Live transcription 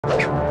I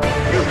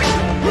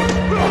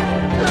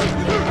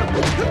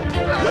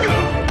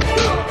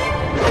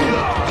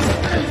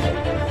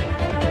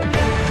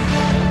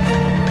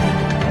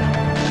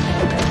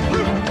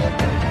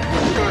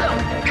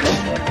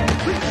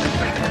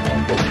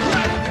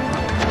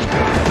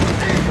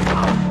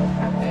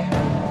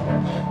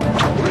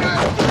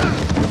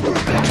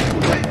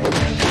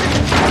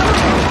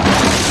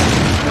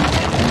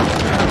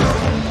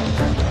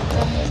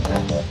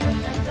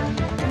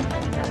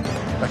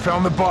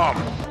found the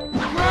bomb.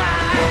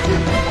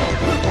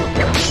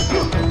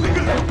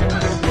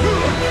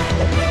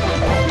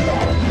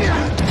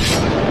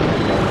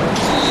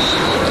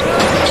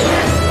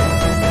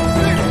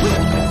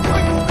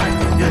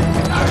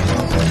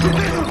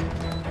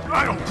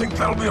 I don't think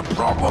that'll be a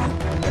problem.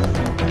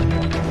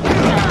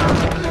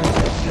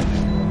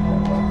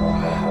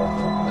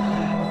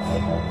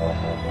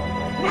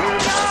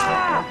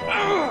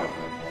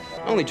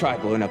 Only try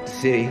blowing up the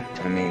city.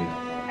 I mean,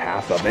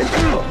 half of it.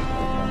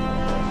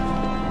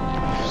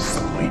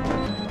 Sleep.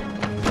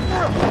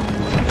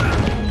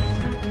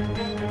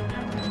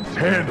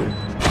 Handle.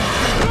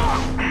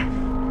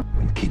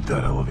 And keep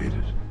that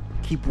elevated.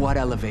 Keep what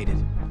elevated?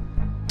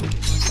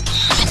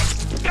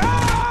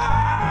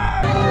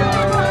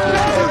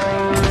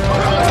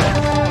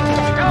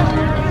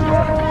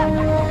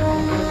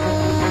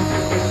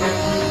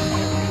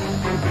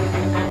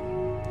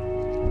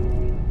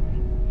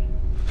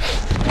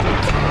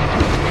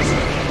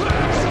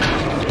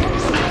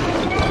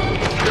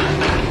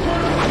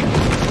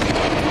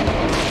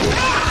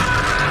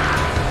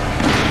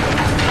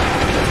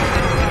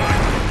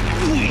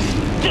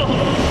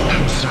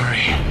 I'm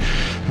sorry,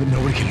 but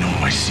nobody can know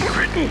my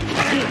secret.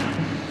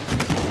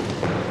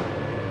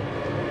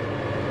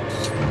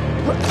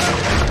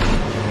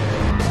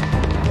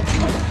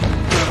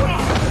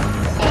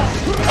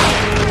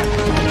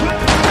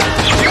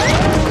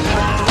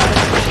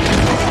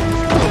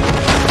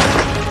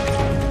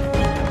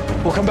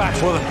 We'll come back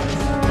for them.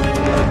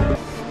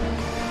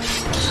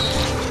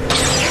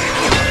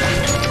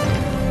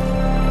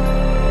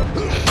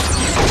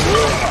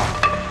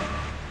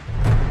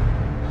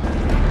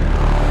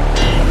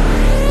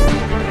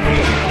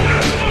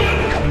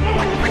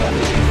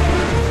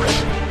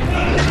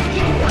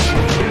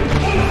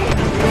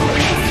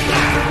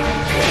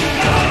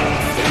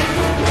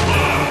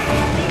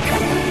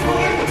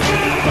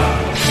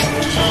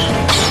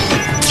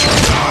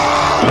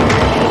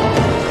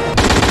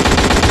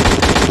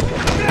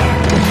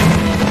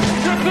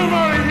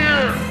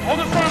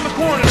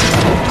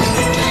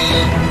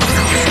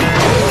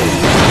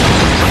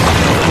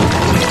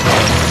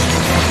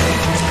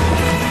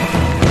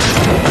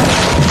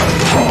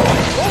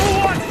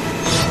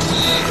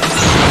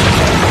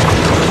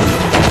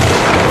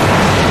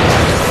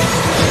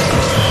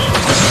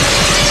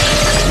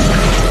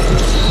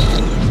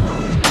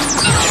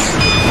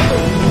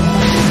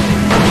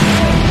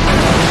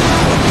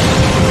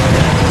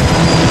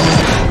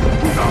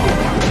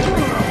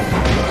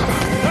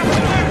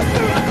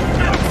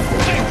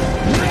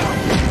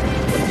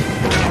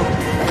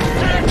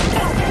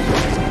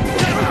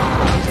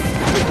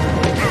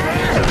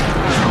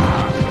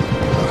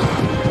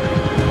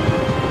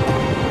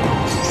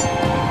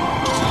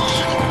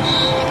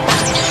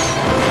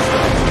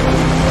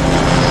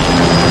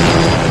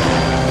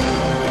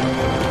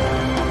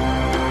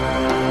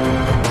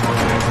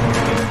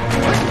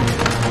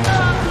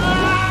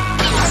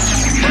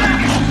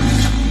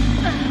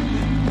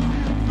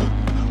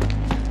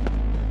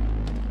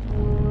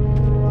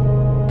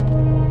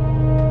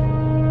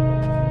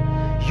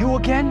 You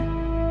again?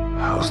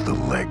 How's the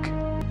leg?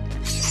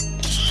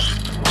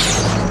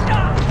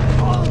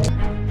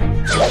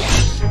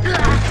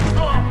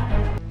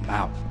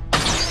 Wow.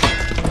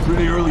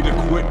 Pretty early to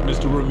quit,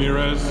 Mr.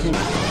 Ramirez.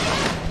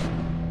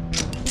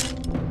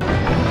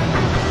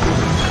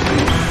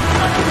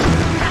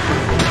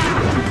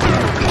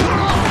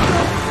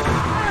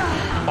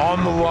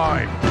 On the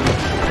line.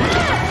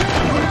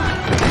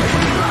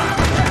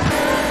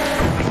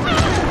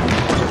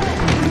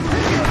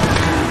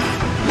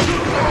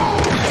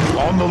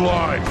 On the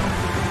line.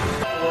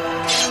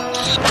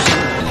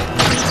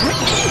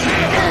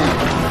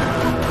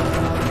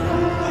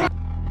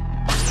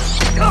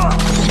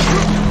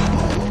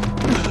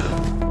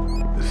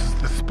 This is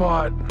the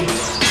spot.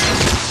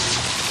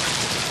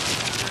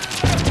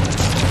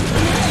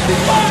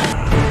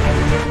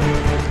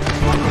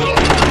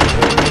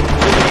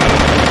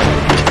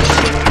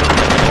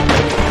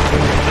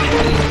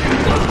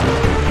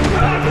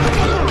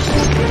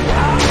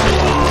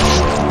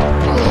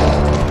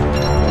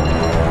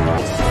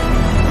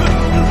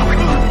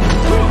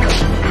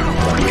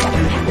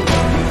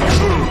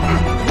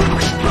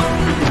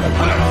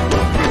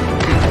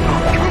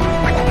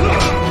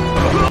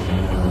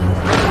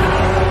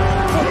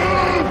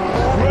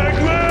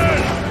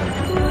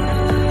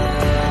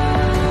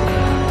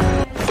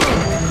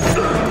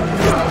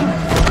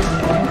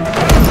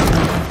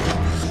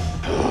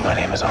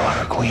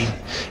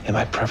 And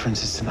my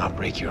preference is to not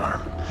break your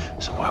arm.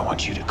 So I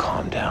want you to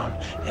calm down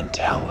and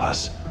tell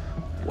us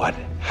what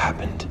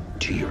happened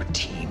to your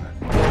team.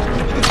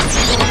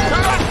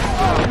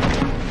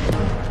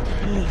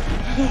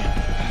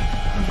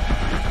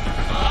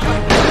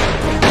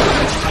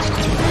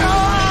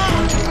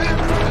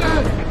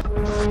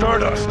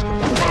 Stardust!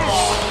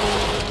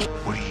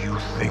 What do you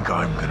think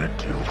I'm gonna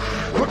do?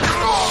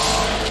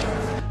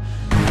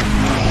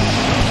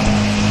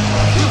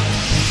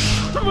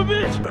 Son of a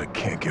bitch! I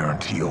can't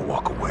guarantee you'll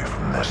walk away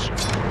from this.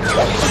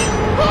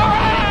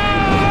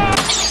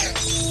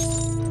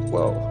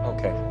 Whoa,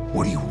 okay.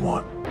 What do you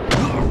want?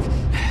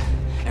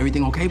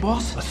 Everything okay,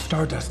 boss? A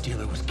Stardust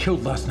dealer was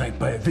killed last night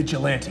by a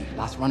vigilante.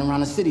 Lots running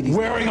around the city these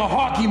Wearing a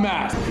hockey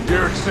mask!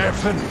 Derek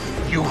Sampson,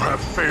 you have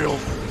failed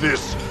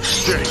this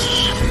stage.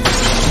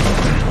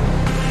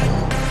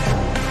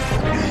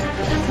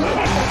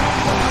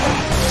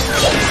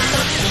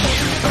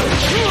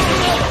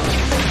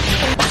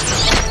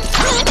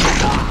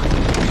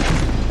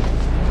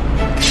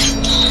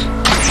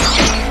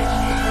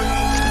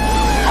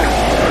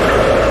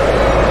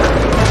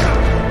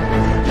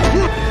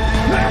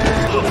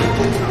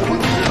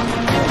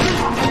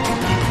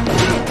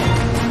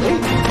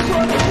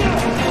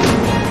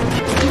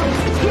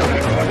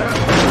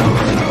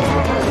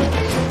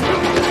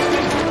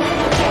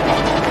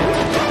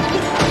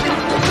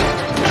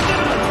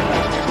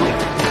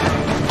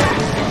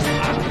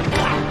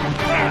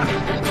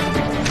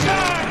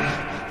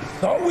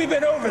 Thought we've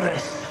been over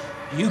this.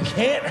 You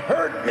can't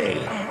hurt me.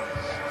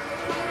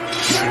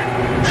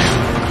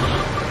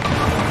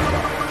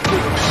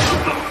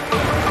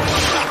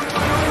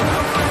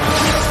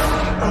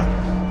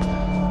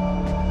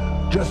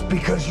 Just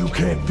because you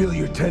can't feel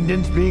your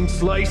tendons being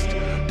sliced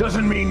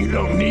doesn't mean you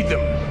don't need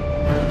them.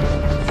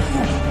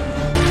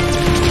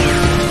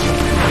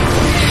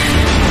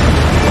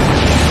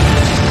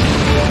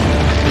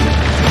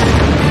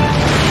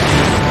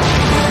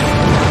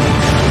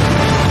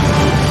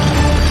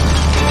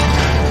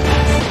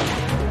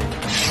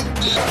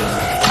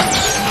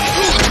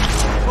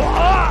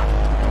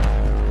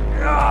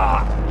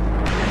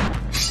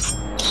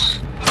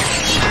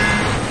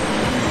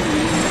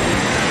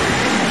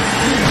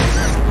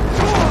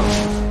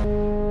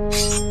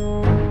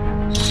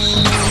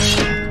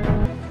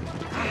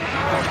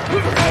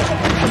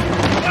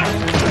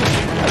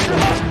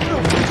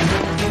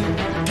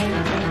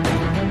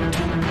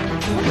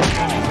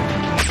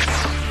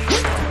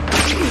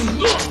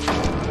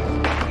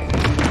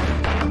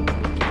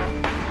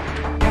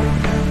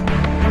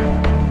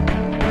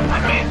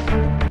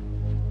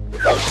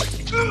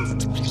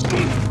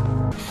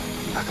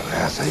 I gotta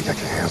ask how you got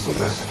your hands on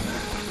this.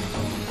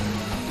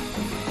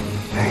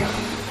 Hey,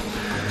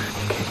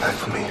 keep back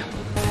from me.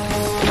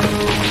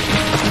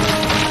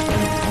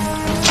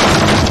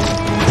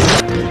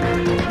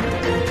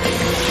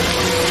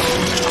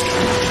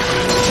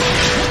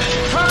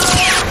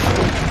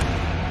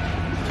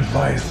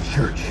 Tobias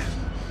Church.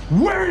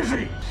 Where is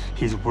he?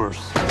 He's worse.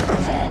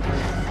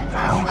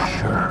 How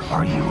sure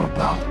are you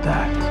about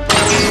that?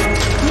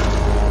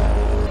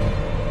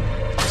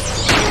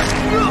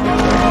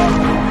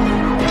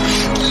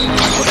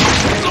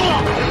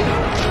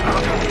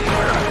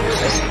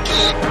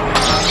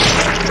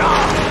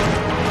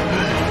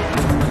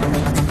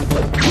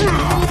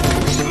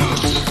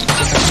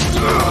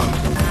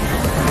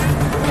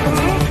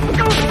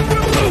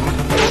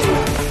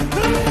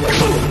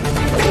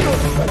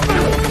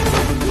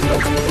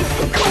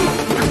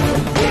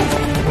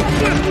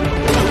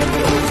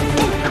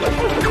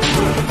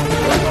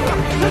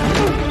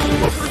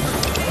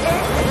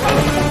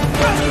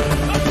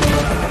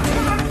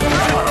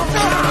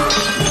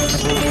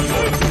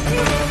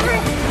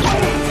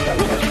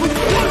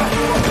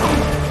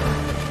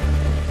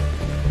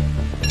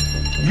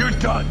 You're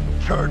done,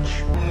 Church.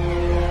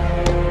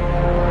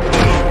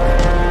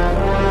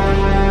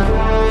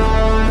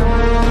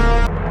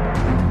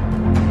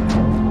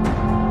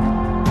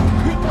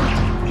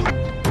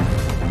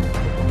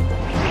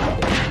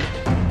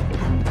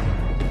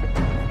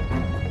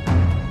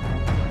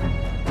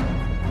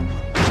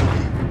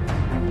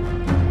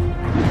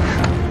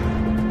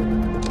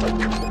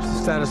 What's the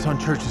status on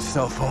Church's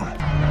cell phone?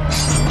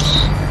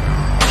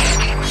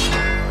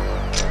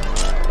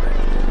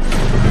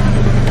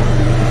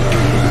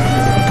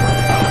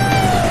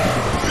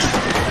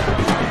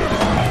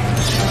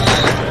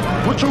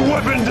 Put your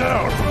weapon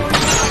down!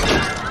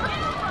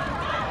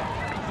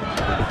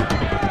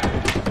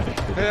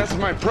 Hey, that's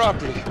my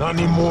property. Not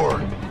anymore.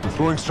 The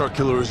Throwing Star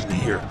Killer isn't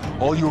here.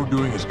 All you're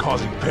doing is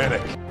causing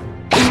panic.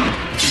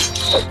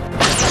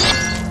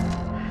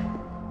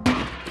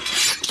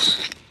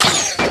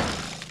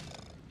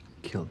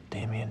 Killed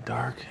Damien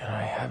Dark, and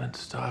I haven't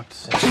stopped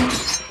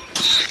since.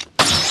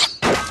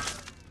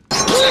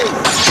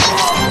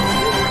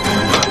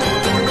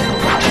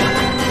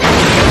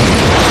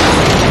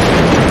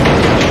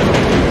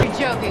 You're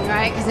joking,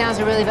 right? Because now's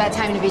a really bad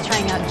time to be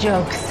trying out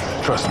jokes.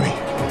 Trust me.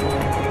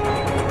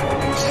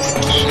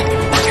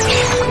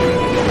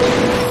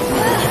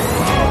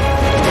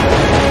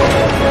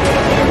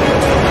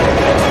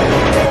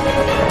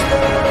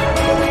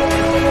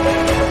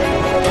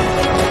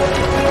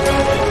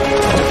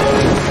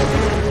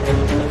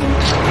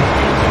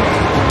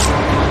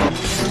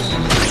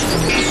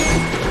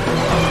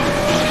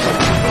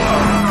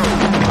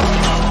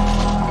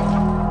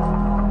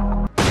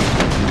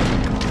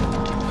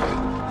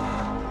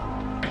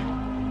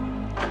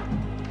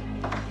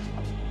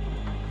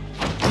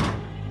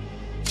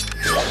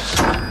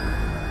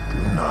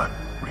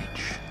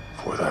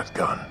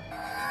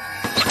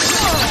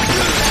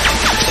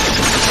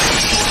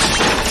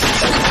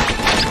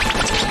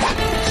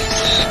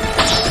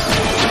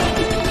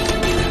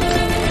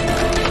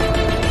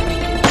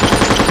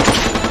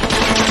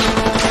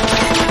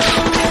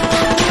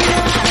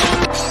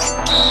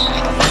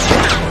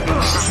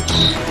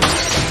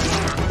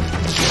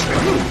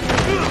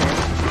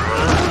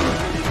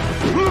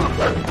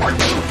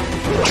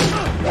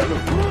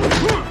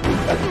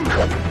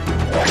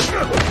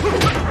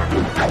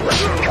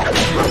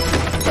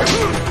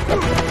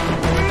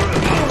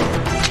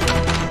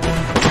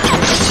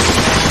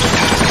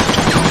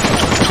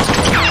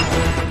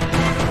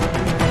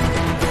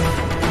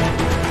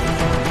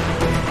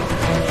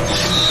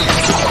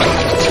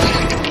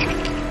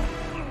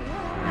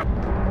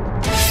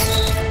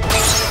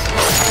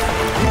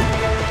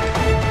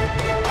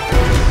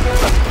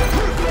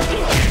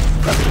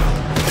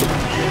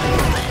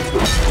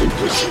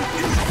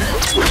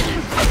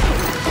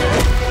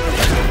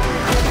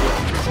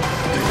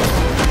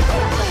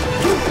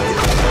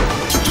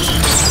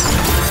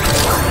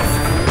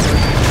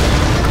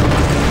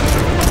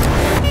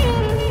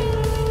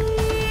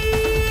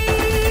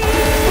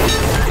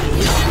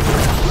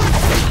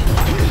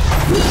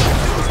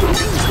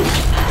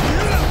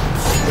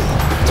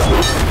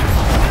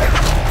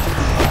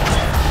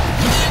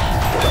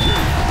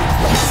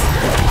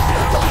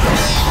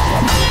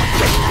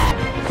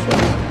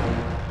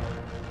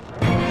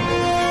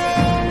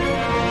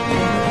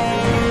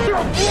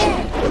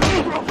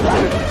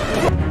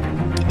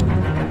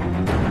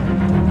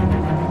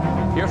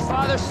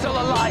 brother's still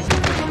alive.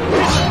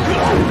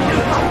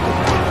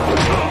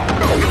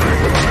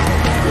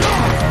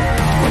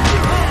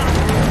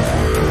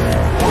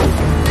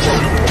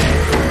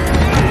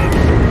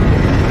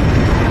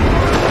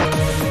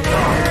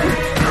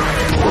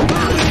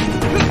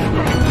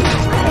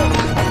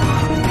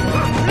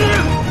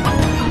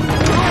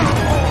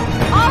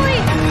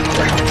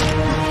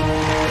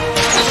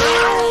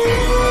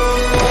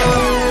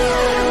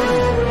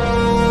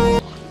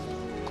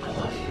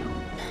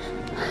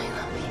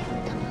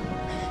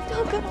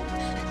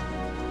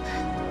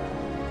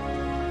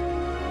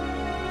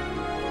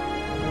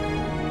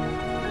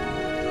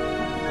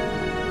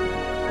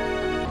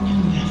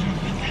 You'll never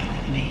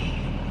without me,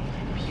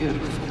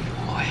 beautiful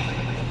boy.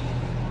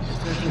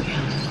 There's nothing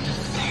else to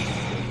say,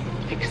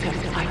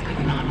 except I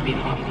could not be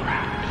more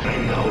proud. I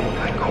know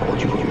I called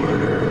you a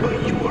murderer,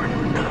 but you are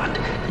not.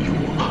 You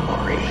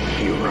are a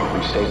hero.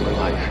 You saved my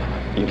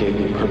life. You gave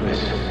me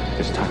purpose.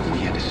 This time we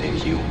had to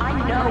save you. I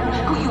know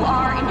who you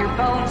are in your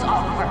bones,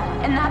 Oliver,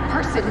 and that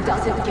person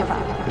doesn't give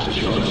up. This is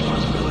your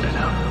responsibility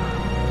now.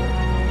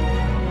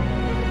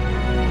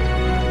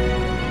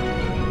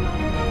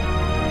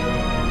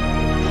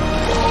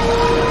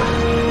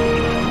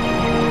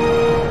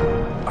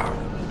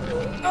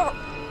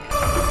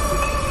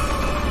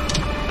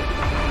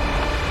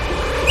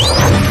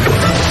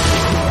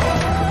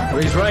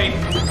 He's right.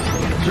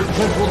 Certain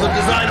principles of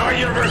design are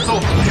universal.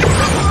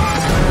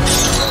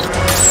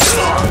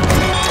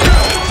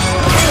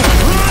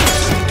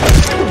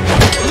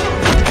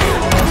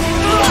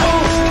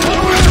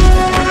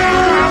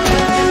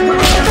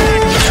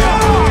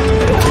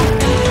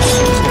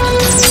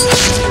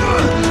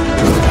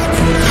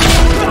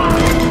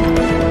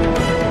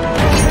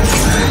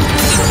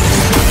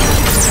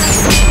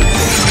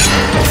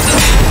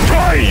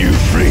 Try, you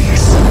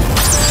freaks!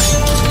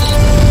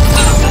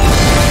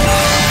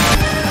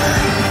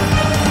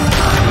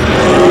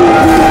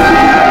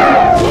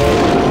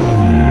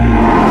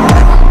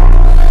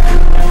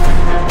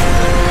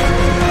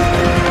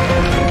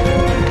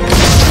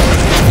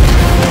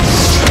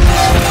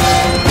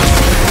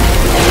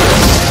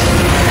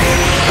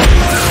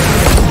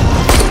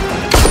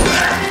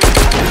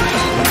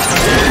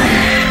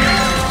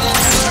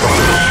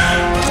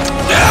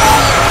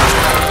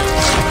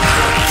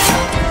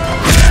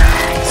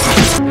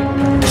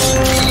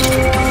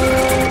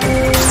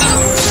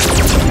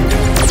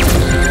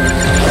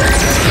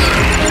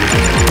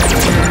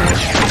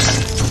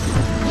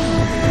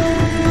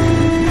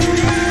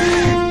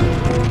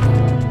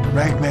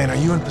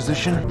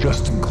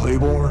 Justin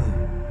Claiborne,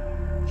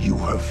 you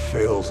have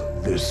failed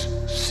this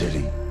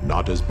city.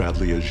 Not as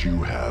badly as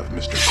you have,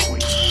 Mr.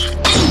 Queen.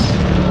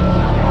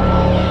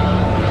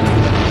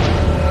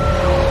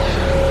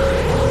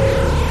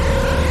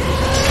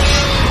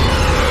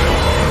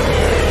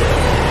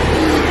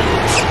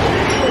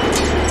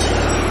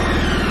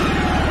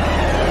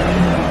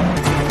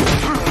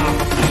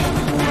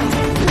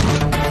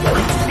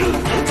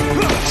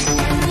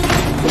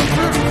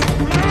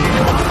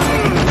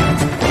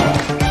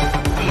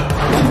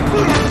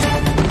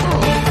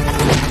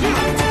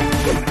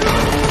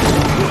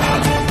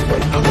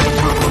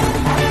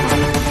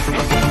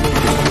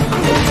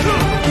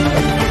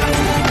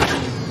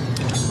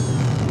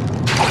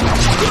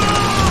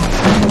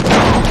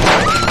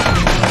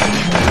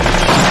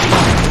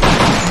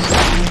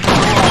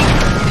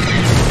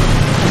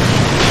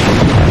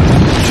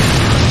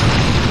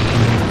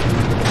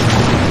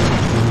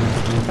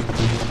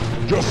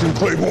 Justin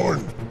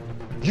Claiborne,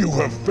 you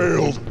have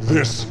failed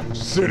this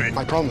city.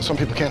 My problem is some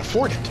people can't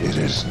afford it. It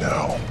is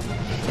now.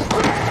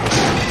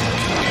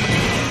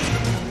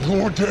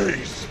 Your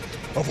days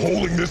of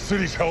holding this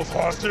city's health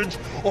hostage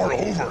are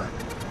over.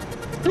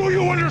 Do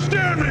you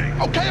understand me?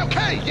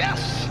 Okay,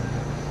 yes.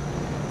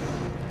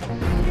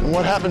 And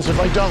what happens if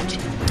I don't?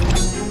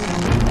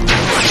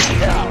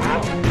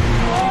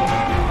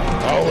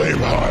 I'll aim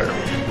higher.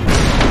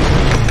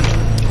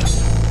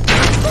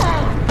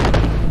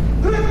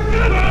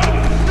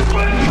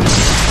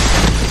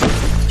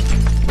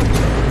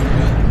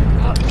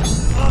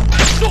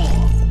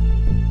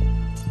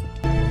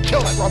 Kill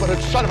that Robin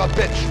Hood son of a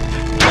bitch!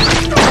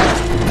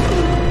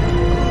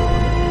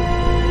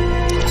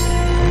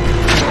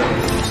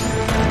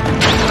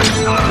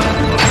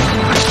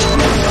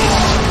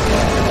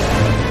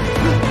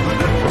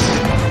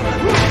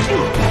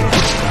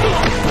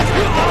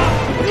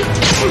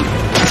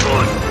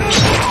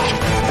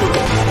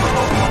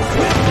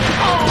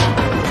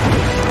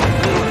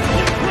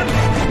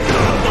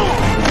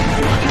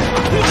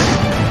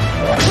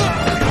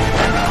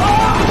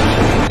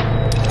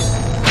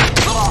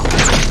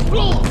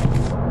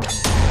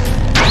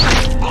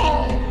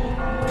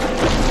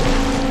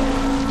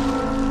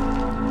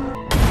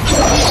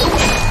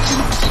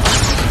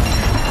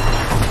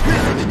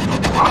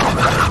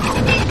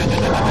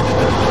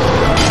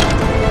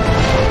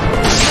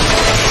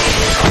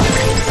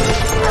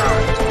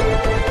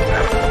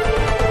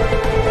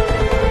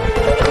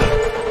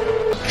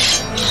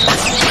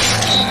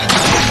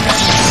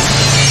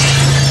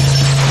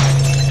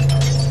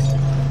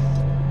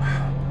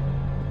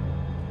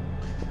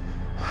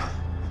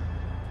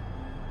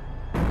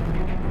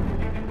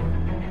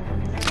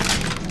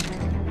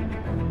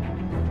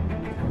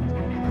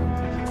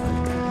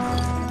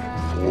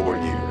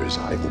 years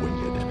I've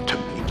waited to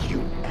make you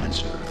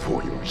answer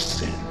for your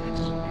sins.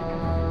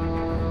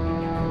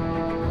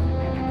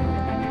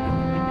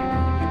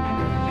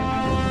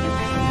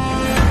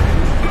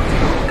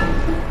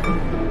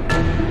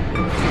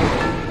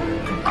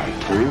 I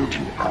told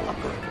you,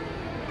 Oliver,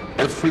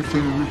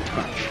 everything you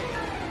touch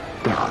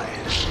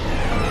dies.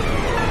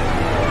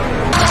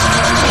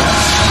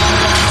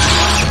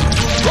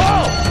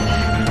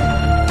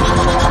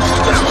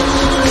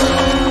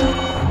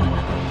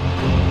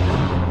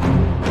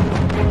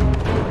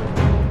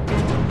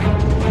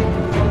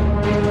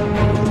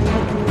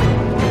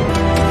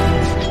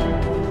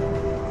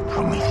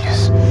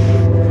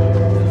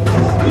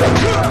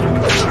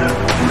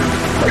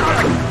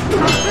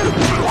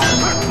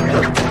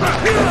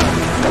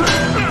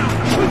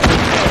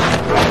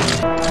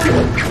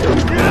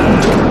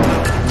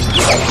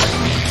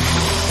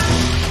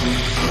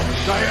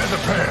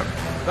 Diazepam!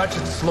 That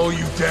should slow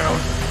you down.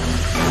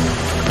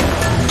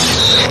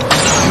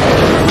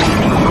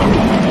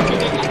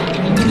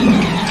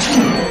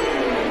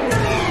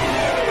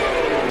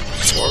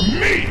 For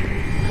me!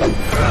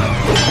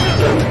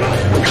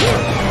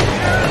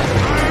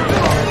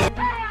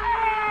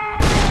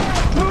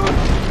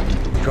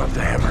 Drop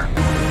the hammer.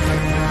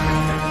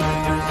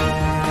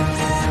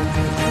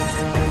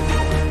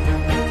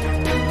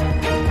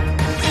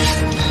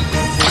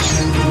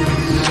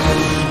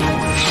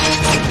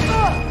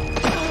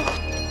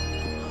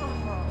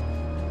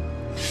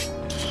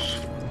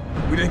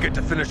 We didn't get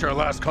to finish our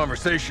last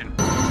conversation.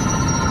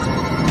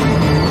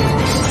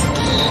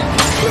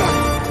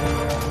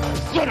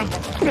 Son of a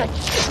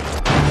bitch!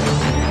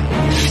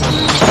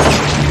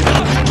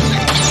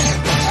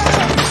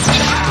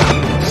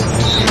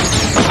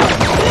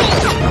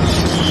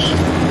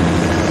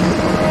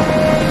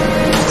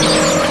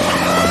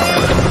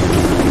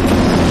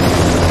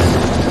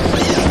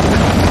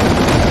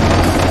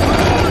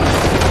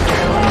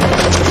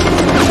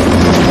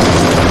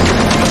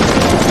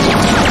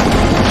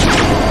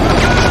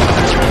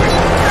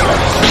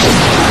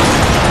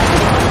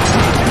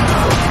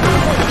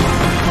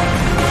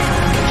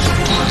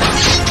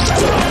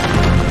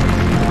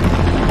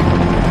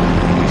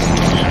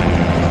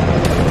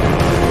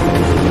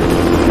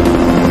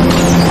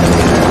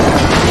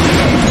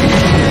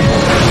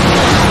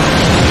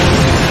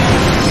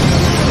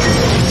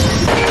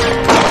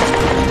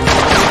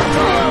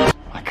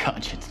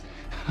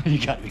 You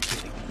gotta be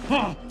kidding.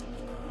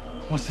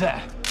 What's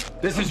that?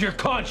 This is your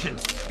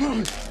conscience.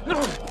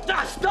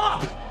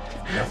 Stop!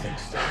 Nothing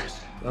stops.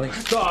 Nothing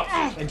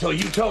stops until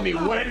you tell me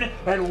when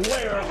and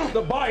where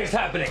the buy is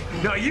happening.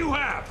 Now you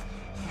have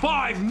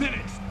 5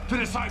 minutes to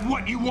decide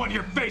what you want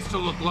your face to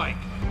look like.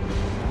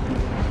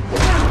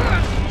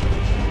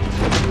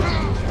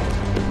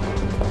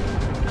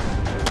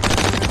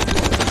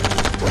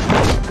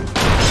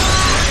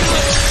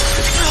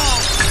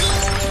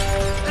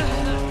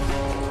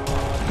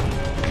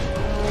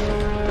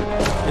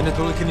 Не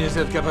только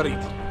нельзя говорить.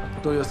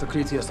 То я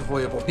сокрытие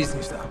своего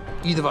бизнеса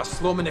и 2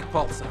 сломанных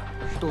пальца,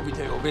 чтобы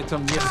ты об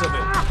этом не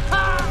забыл.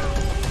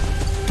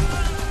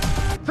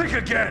 Think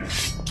again!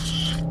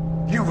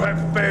 You have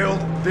failed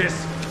this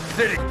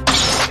city!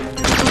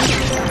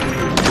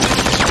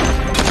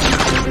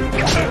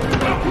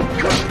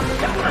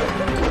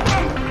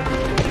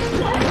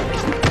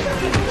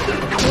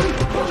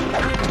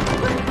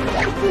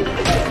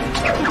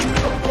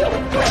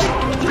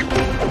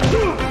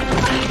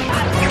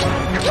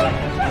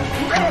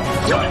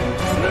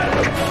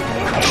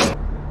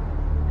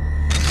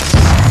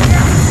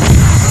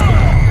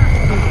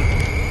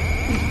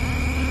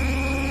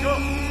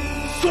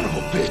 Son of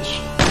a bitch!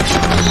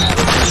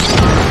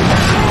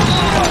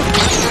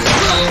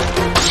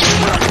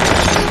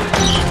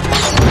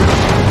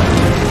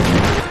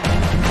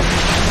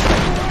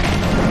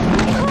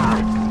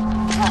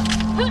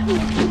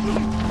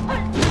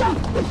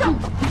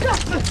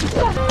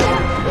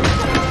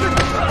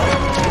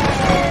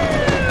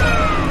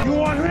 You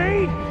want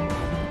me?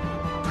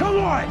 Come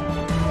on!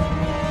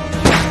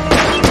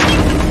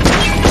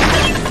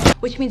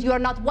 Which means you are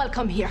not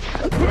welcome here.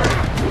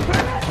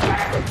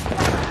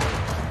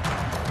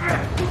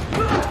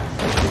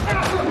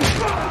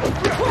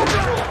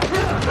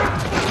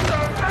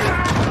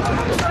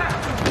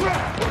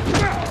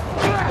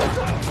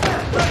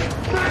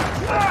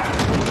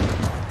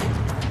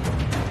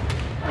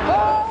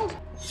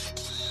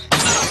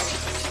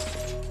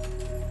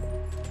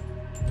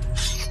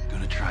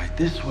 Gonna try it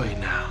this way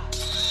now.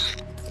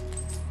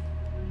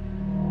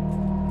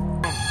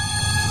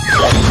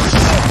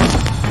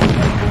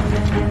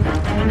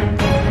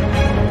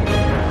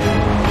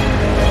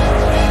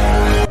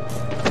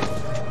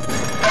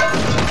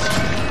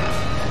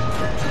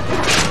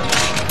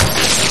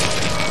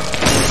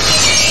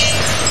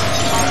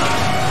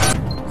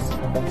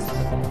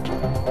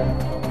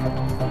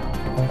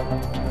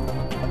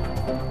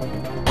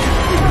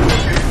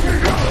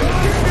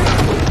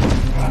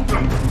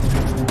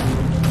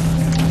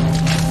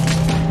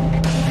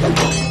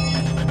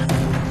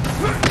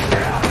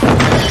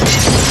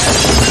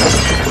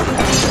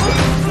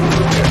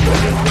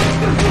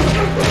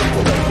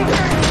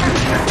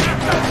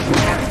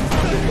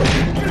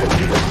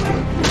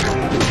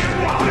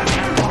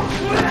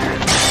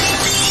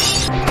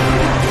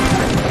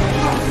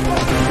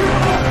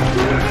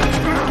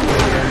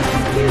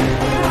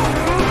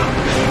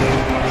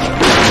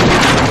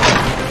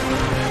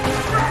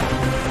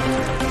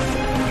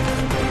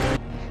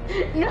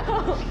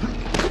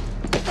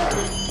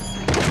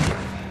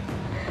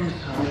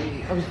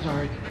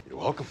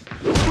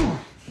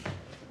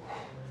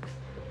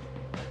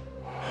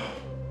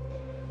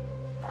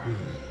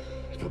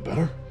 feel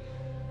better?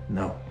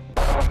 No.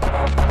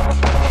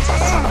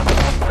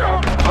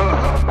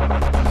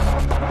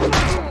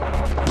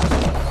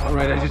 All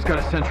right, I just got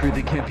a sentry.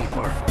 They can't be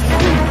far.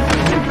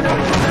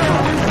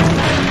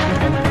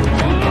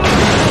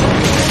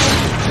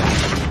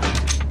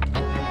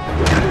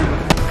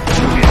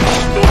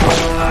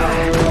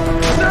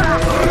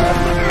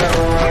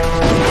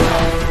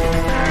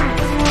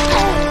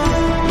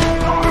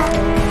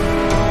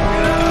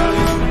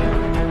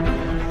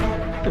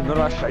 In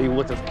Russia, you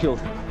would have killed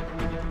him.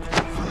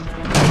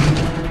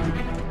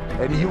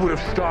 And you would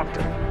have stopped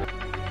him.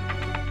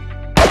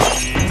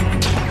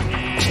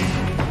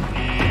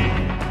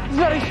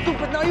 Very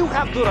stupid. Now you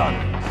have to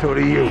run. So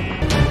do you.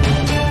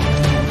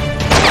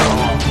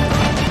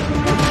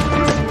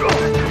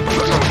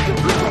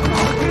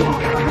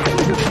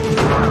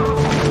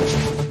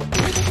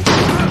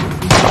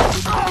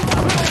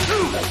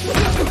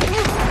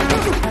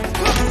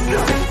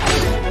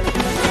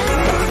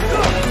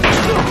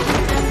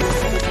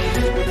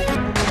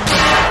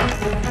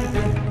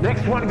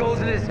 Next one goes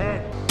in his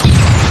head.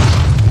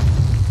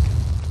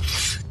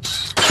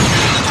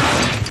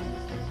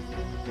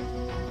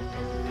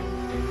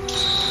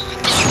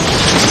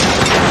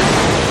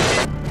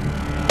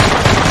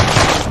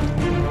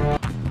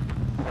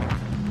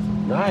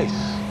 Nice.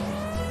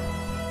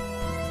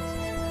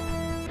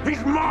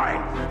 He's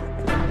mine!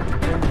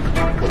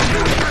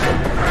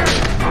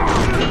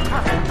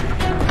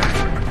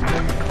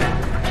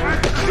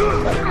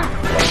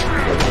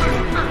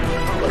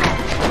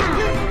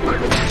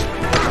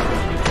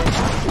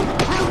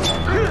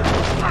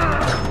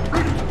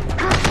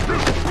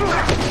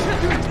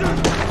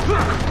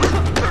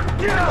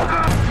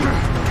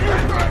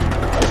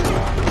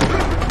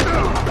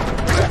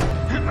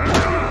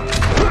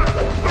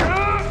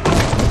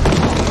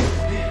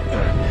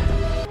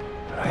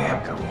 I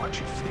am gonna watch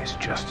you face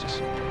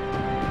justice.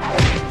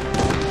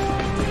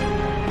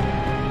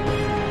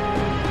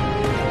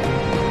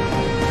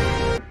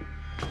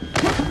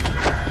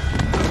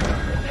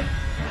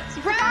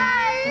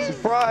 Surprise!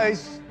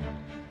 Surprise!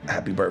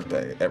 Happy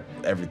birthday.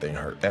 Everything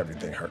hurt.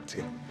 Everything hurts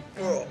you.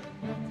 Ugh.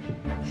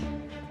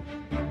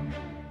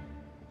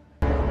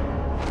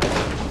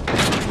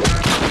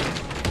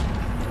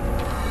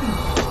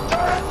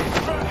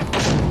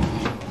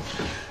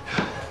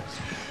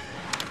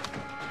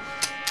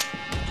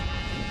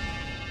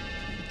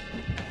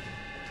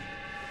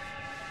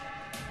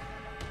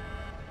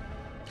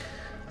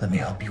 Let me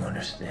help you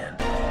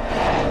understand.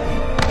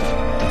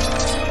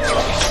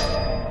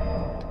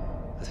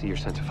 I see your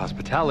sense of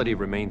hospitality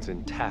remains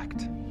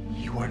intact.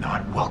 You are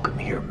not welcome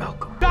here,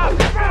 Malcolm.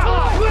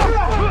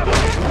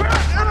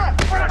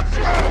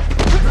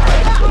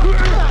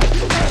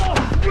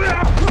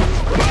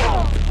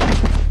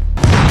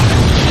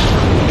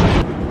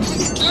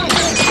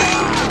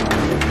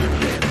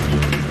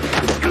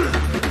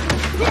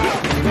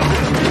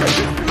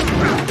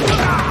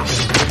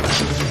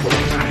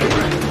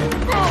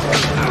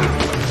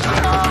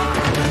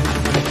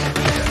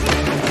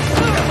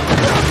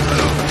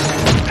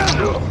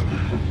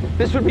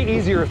 This would be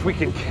easier if we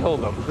could kill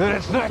them. Then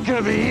it's not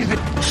gonna be easy.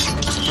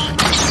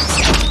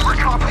 We're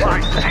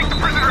compromised. Take the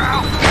prisoner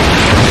out!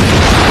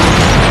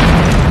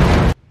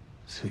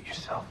 Suit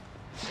yourself.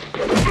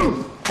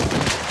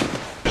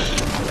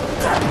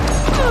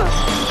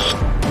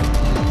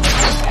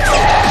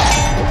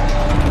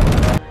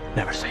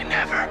 Never say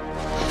never.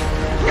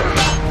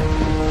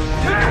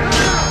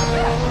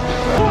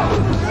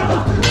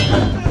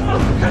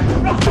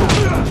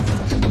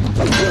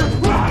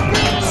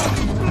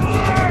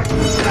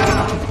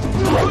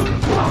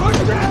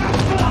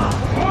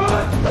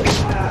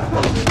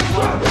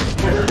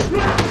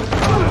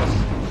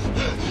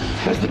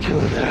 As the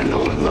killer that I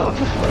know and love.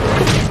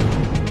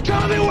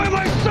 Tell me where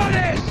my son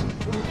is!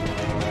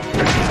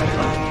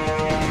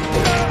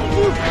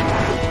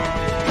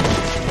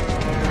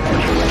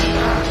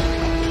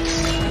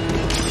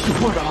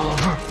 What,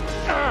 Oliver?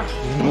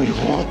 You know you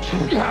want to.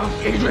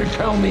 Yeah, Adrian,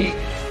 tell me.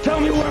 Tell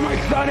me where my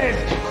son is!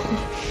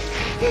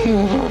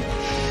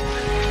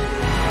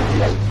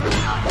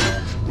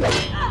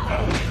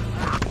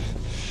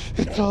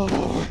 It's all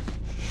over.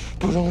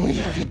 But only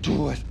if you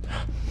do it.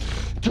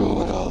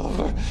 Do it,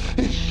 Oliver.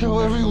 And show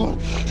everyone.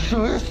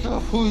 Show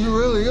yourself who you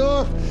really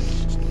are.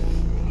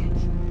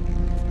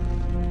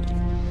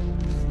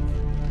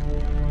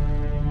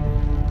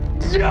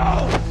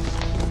 No!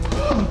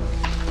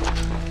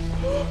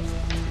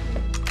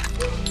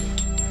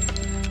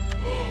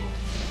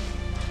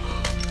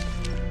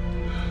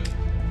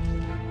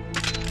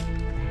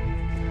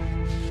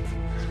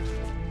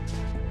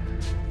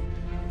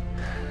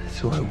 That's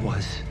who I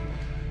was.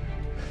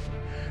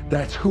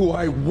 That's who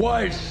I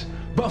was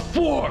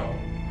before.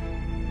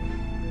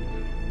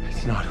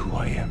 It's not who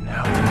I am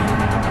now.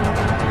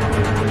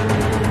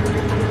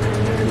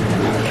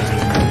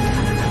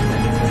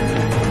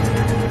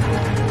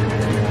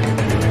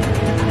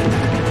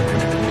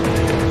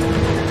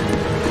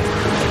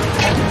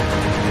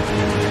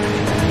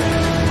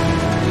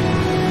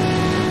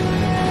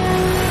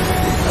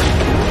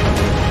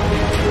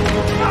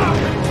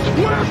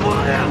 Where's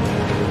William?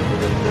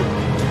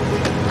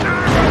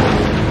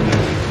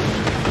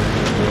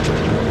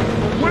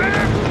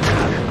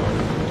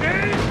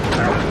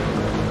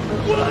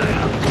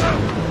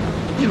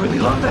 You really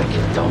love that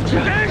kid, don't you?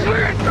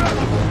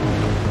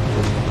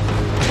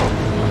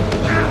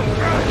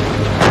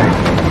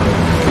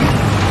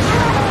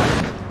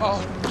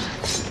 Oh.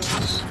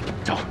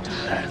 Don't do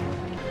that.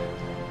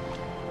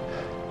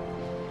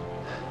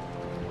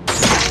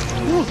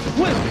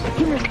 Wait,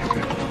 come here.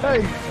 Hey,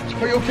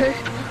 are you okay?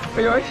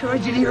 Are you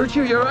alright? Did he hurt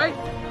you? You alright?